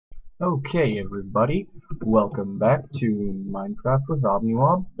Okay, everybody, welcome back to Minecraft with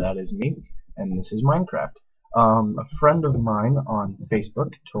omniWOB. That is me, and this is Minecraft. A friend of mine on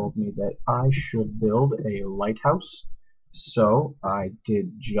Facebook told me that I should build a lighthouse, so I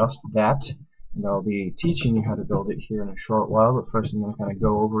did just that, and I'll be teaching you how to build it here in a short while, but first I'm going to kind of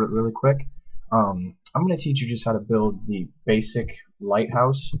go over it really quick. I'm going to teach you just how to build the basic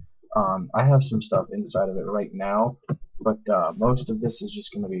lighthouse. I have some stuff inside of it right now, but most of this is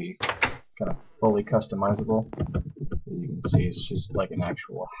just going to be kind of fully customizable. You can see it's just like an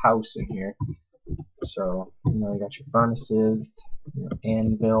actual house in here. So, you got your furnaces, your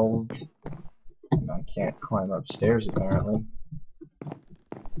anvils, and I can't climb upstairs apparently.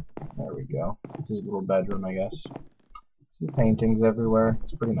 There we go. This is a little bedroom, I guess. Some paintings everywhere.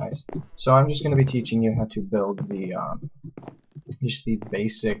 It's pretty nice. So I'm just going to be teaching you how to build the just the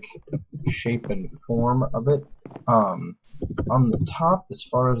basic shape and form of it. On the top, as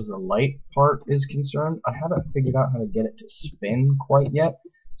far as the light part is concerned, I haven't figured out how to get it to spin quite yet.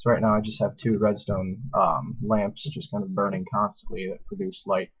 So right now I just have two redstone lamps just kind of burning constantly that produce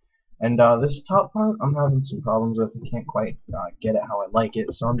light. And this top part I'm having some problems with. I can't quite get it how I like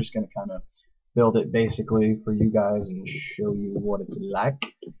it, so I'm just going to kind of build it basically for you guys and show you what it's like.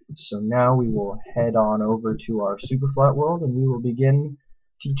 So now we will head on over to our super flat world and we will begin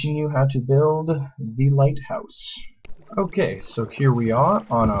teaching you how to build the lighthouse. Okay, so here we are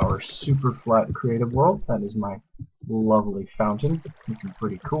on our super flat creative world. That is my lovely fountain, looking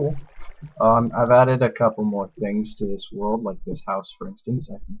pretty cool. I've added a couple more things to this world, like this house for instance.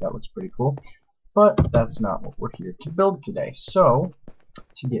 I think that looks pretty cool, but that's not what we're here to build today. So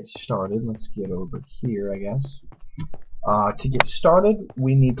to get started, let's get over here, I guess. To get started,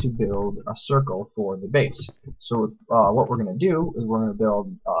 we need to build a circle for the base. So what we're going to do is we're going to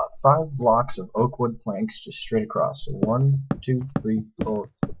build 5 blocks of oak wood planks just straight across. So 1, 2, 3, 4,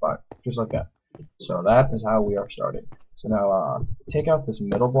 5, just like that. So that is how we are started. So now take out this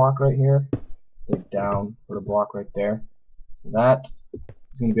middle block right here, dig down, put a block right there. That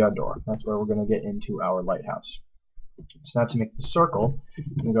is going to be our door. That's where we're going to get into our lighthouse. So now to make the circle,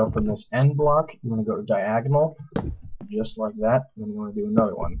 you're going to go from this end block, you want to go to diagonal, just like that, and then you want to do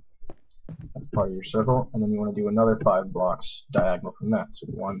another one. That's part of your circle, and then you want to do another 5 blocks diagonal from that. So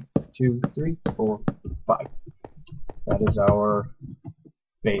 1, 2, 3, 4, 5. That is our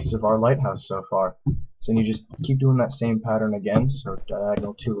base of our lighthouse so far. So you just keep doing that same pattern again, so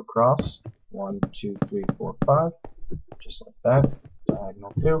diagonal 2 across, 1, 2, 3, 4, 5, just like that,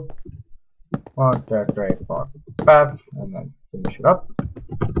 diagonal 2, 1, 2, 3, 4, 5, and then finish it up,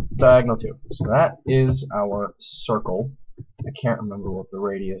 diagonal 2. So that is our circle. I can't remember what the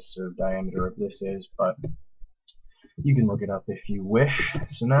radius or diameter of this is, but you can look it up if you wish.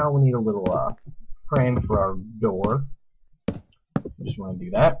 So now we need a little frame for our door. You just want to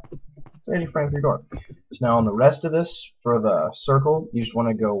do that. So there's your frame for your door. So now on the rest of this, for the circle, you just want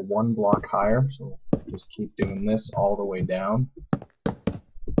to go 1 block higher. So just keep doing this all the way down.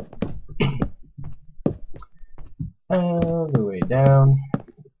 All the way down.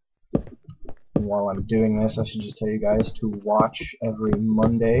 And while I'm doing this, I should just tell you guys to watch every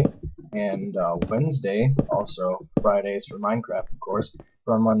Monday and Wednesday, also Fridays for Minecraft, of course.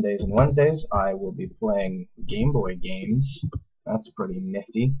 But on Mondays and Wednesdays, I will be playing Game Boy games. That's pretty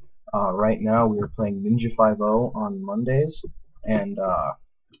nifty. Right now, we are playing Ninja 5-0 on Mondays, and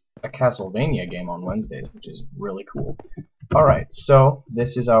a Castlevania game on Wednesdays, which is really cool. Alright, so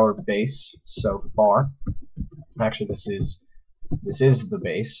this is our base so far. Actually, this is the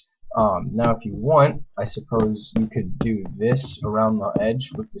base. Now if you want, I suppose you could do this around the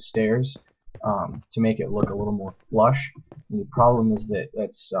edge with the stairs to make it look a little more flush. And the problem is that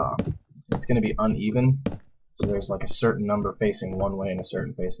it's going to be uneven, so there's like a certain number facing one way and a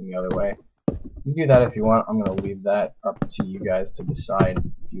certain facing the other way. You can do that if you want. I'm going to leave that up to you guys to decide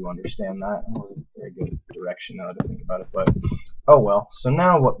if you understand that. That wasn't a very good direction now to think about it, but oh well. So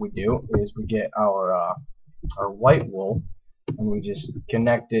now what we do is we get our white wool and we just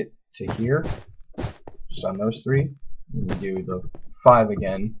connect it to here, just on those 3, and you do the 5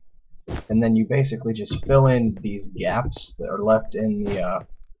 again, and then you basically just fill in these gaps that are left in the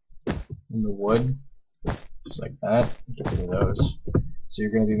wood, just like that. Get rid of those. So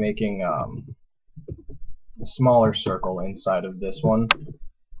you're going to be making a smaller circle inside of this one,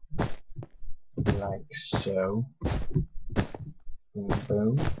 like so. Boom,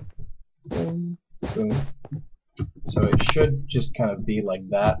 boom, boom, boom. So it should just kind of be like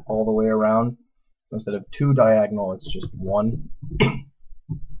that all the way around. So instead of 2 diagonal, it's just 1.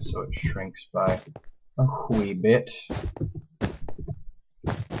 So it shrinks by a wee bit.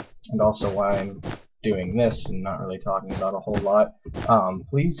 And also why I'm doing this and not really talking about a whole lot,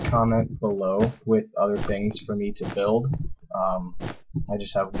 please comment below with other things for me to build. I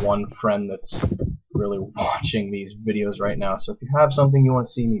just have one friend that's really watching these videos right now, so if you have something you want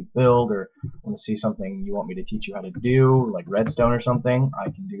to see me build, or want to see something you want me to teach you how to do, like redstone or something, I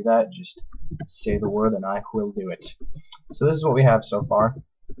can do that. Just say the word and I will do it. So this is what we have so far.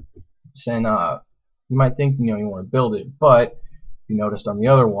 And you might think you want to build it, but you noticed on the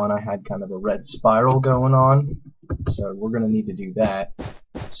other one I had kind of a red spiral going on, so we're going to need to do that.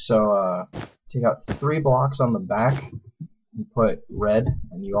 So take out 3 blocks on the back and put red,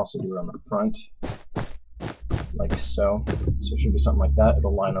 and you also do it on the front, like so. So it should be something like that.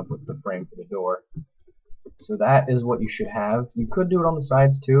 It'll line up with the frame for the door. So that is what you should have. You could do it on the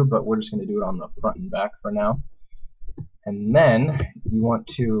sides too, but we're just going to do it on the front and back for now. And then you want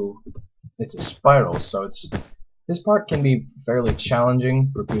to, it's a spiral, so this part can be fairly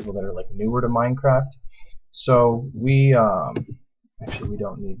challenging for people that are like newer to Minecraft. So we actually we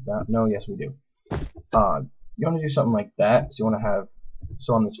don't need that. No, yes we do. You want to do something like that. So you want to have,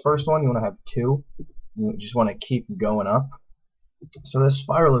 so on this first one you want to have 2. You just want to keep going up. So this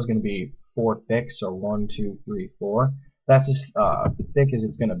spiral is going to be 4 thick. So 1, 2, 3, 4. That's as thick as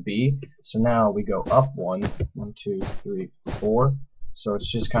it's going to be. So now we go up 1, 1, 2, 3, 4. So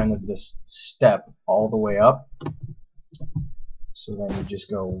it's just kind of this step all the way up. So then you just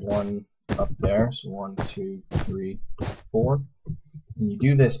go 1 up there. So 1, 2, 3, 4. And you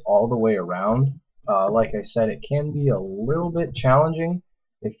do this all the way around. Like I said, it can be a little bit challenging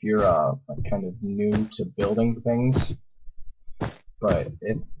if you're kind of new to building things. But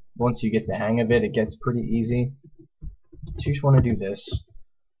once you get the hang of it, it gets pretty easy. So you just want to do this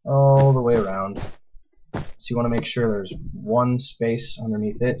all the way around. So you want to make sure there's 1 space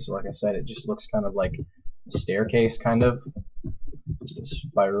underneath it. So like I said, it just looks kind of like a staircase, kind of. Just a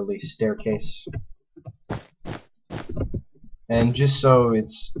spirally staircase. And just so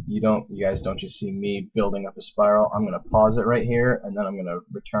you guys don't just see me building up a spiral, I'm gonna pause it right here, and then I'm gonna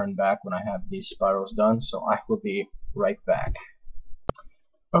return back when I have these spirals done. So I will be right back.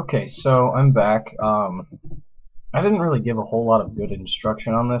 Okay, so I'm back. I didn't really give a whole lot of good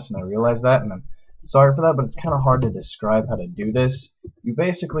instruction on this, and I realized that, and I'm sorry for that, but it's kind of hard to describe how to do this. You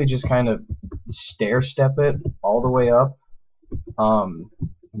basically just kind of stair step it all the way up, and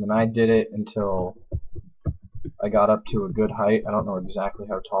then I did it until I got up to a good height. I don't know exactly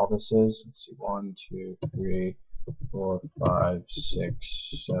how tall this is. Let's see, 1, 2, 3, 4, 5,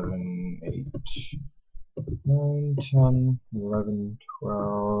 6, 7, 8, 9, 10, 11,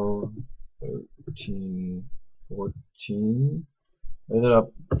 12, 13, 14. I did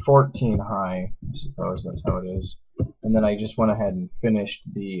up 14 high, I suppose that's how it is. And then I just went ahead and finished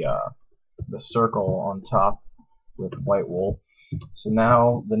the circle on top with white wool. So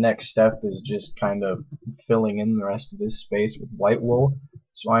now the next step is just kind of filling in the rest of this space with white wool.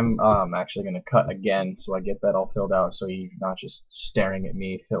 So I'm actually going to cut again so I get that all filled out, so you're not just staring at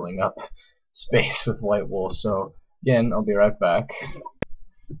me filling up space with white wool. So again, I'll be right back.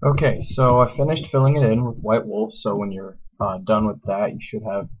 Okay, so I finished filling it in with white wool, so when you're done with that, you should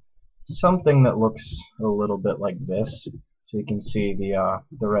have something that looks a little bit like this. So you can see the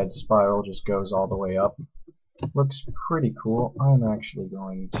red spiral just goes all the way up. Looks pretty cool. I'm actually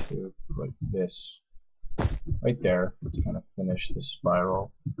going to put this right there to kind of finish the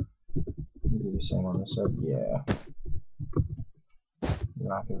spiral. Do the same on this side. Yeah.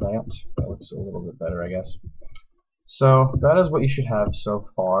 After that, that looks a little bit better, I guess. So that is what you should have so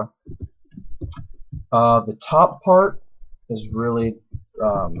far. The top part is really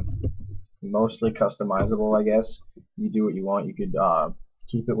mostly customizable, I guess. You do what you want. You could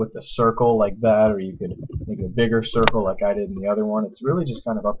keep it with the circle like that, or you could make a bigger circle like I did in the other one. It's really just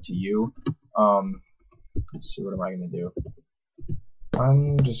kind of up to you. Let's see, what am I going to do?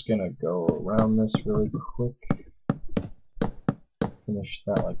 I'm just going to go around this really quick. Finish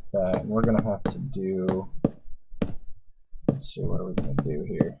that like that. And we're going to have to do, let's see, what are we going to do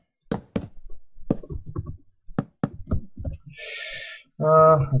here?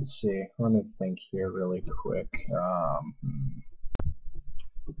 Let's see. Let me think here really quick.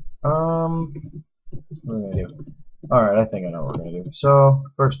 What are we gonna do? Alright, I think I know what we're gonna do. So,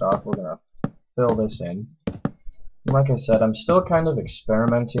 first off, we're gonna fill this in. And like I said, I'm still kind of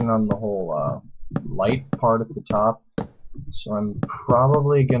experimenting on the whole light part at the top. So I'm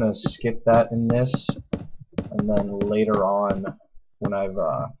probably gonna skip that in this, and then later on, when I've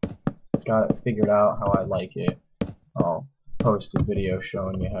got it figured out how I like it, I'll post a video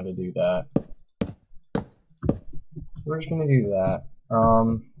showing you how to do that. We're just gonna do that.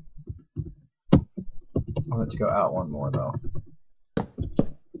 Let's go out one more though.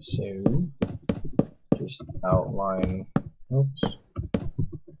 So just outline, oops,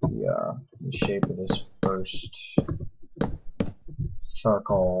 the shape of this first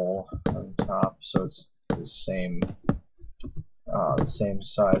circle on top, so it's the same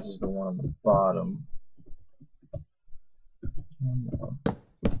size as the one on the bottom.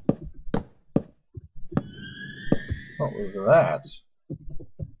 What was that?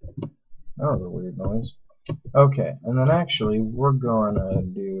 That was a weird noise. Okay, and then actually we're gonna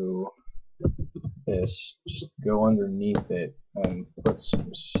do this, just go underneath it and put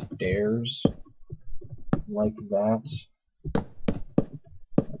some stairs like that.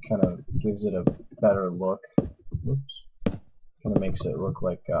 It kind of gives it a better look. Whoops. Kind of makes it look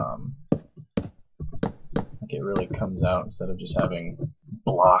like it really comes out instead of just having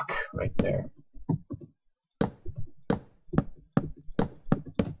block right there.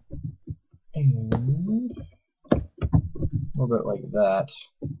 And a little bit like that,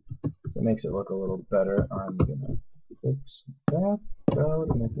 so it makes it look a little better. I'm gonna fix that though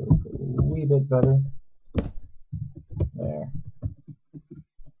to make it look a wee bit better. There.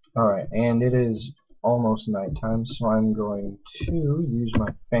 Alright, and it is almost nighttime, so I'm going to use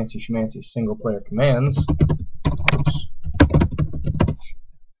my fancy schmancy single player commands. Oops.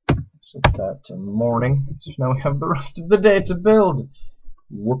 Set that to morning, so now we have the rest of the day to build.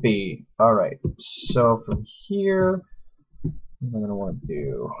 Whoopee. Alright, so from here, what am I going to want to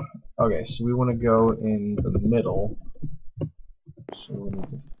do? Okay, so we want to go in the middle. So we need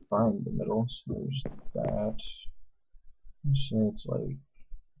to find the middle, so there's that. So it's like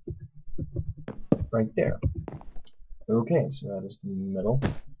right there. Okay, so that is the middle.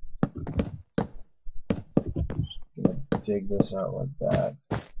 Just gonna dig this out like that.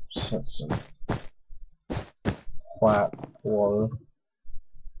 Set some platform.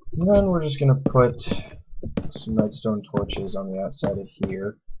 And then we're just gonna put some redstone torches on the outside of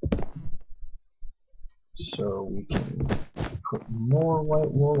here, so we can put more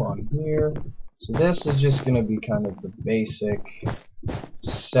white wool on here. So this is just gonna be kind of the basic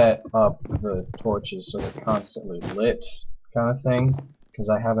set up the torches so they're constantly lit kind of thing, because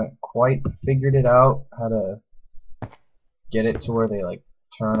I haven't quite figured it out how to get it to where they like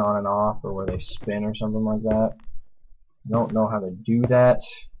turn on and off or where they spin or something like that. I don't know how to do that,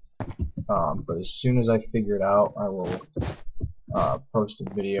 but as soon as I figure it out, I will post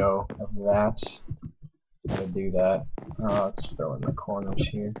a video of that, how to do that. Let's fill in the corners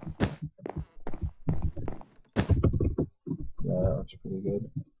here. Yeah, that looks pretty good.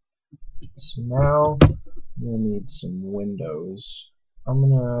 So now we'll need some windows. I'm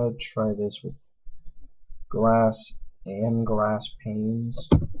gonna try this with glass and glass panes.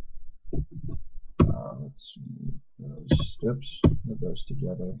 Let's move those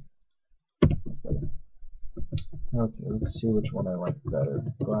together. Okay, let's see which one I like better,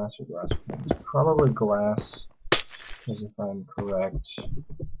 glass or glass panes. Probably glass, because if I'm correct,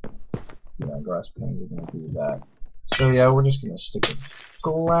 yeah, glass panes are gonna do that. So yeah, we're just gonna stick a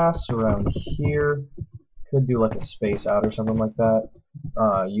glass around here. Could do like a space out or something like that.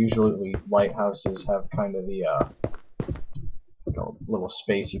 Usually lighthouses have kind of the like a little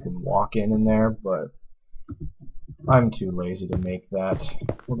space you can walk in there, but I'm too lazy to make that.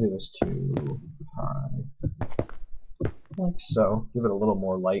 We'll do this too high, like so. Give it a little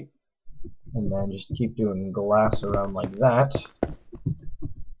more light, and then just keep doing glass around like that.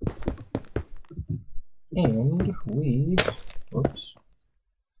 And we, oops,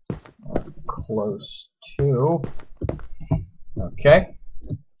 are close to, okay,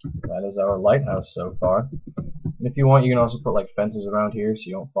 that is our lighthouse so far. And if you want, you can also put like fences around here so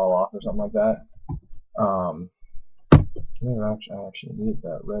you don't fall off or something like that. I actually need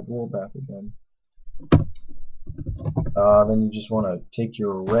that red wool back again. Then you just want to take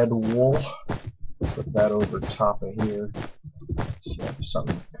your red wool, put that over top of here, so you have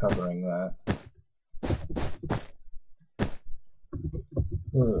something covering that.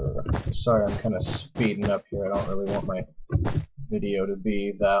 Sorry, I'm kind of speeding up here. I don't really want my video to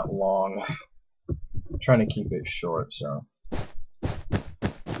be that long. I'm trying to keep it short, so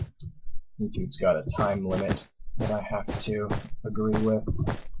YouTube's got a time limit that I have to agree with.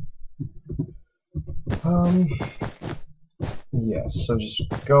 Yes, so just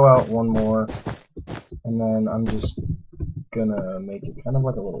go out one more, and then I'm just gonna make it kind of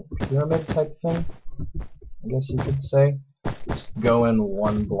like a little pyramid type thing, I guess you could say. Just go in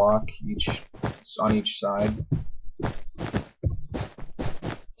one block on each side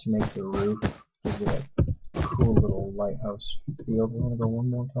to make the roof. Gives it a cool little lighthouse feel. Do you want to go one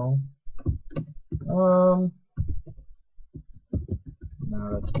more tall?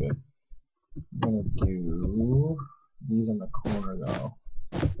 No, that's good. I'm gonna do these on the corner though.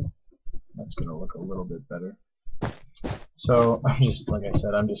 That's gonna look a little bit better. So I'm just, like I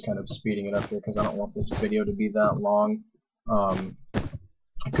said, I'm just kind of speeding it up here because I don't want this video to be that long.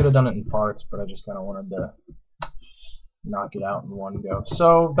 I could have done it in parts, but I just kind of wanted to knock it out in one go.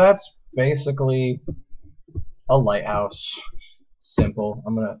 So that's basically a lighthouse. Simple.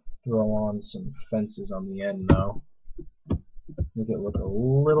 I'm gonna throw on some fences on the end though. Make it look a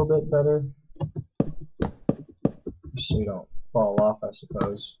little bit better, so you don't fall off, I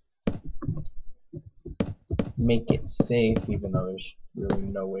suppose. Make it safe, even though there's really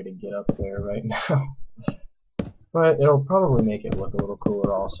no way to get up there right now. But it'll probably make it look a little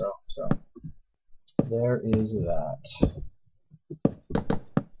cooler also. So there is that.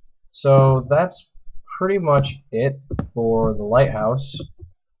 So that's pretty much it for the lighthouse.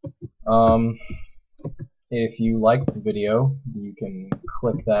 If you liked the video, you can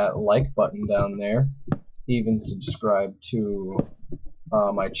click that like button down there. Even subscribe to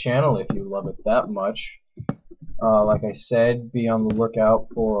my channel if you love it that much. Like I said, be on the lookout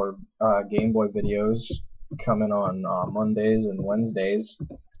for Game Boy videos coming on Mondays and Wednesdays,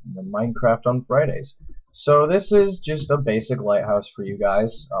 and then Minecraft on Fridays. So this is just a basic lighthouse for you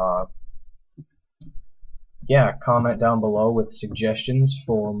guys. Yeah, comment down below with suggestions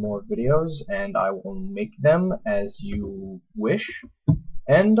for more videos, and I will make them as you wish.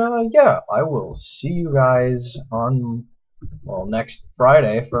 And yeah, I will see you guys on, well, next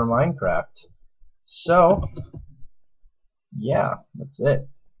Friday for Minecraft. So yeah, that's it.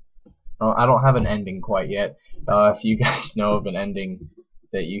 I don't have an ending quite yet. If you guys know of an ending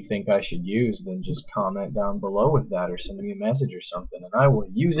that you think I should use, then just comment down below with that, or send me a message or something, and I will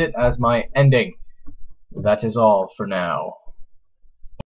use it as my ending. That is all for now.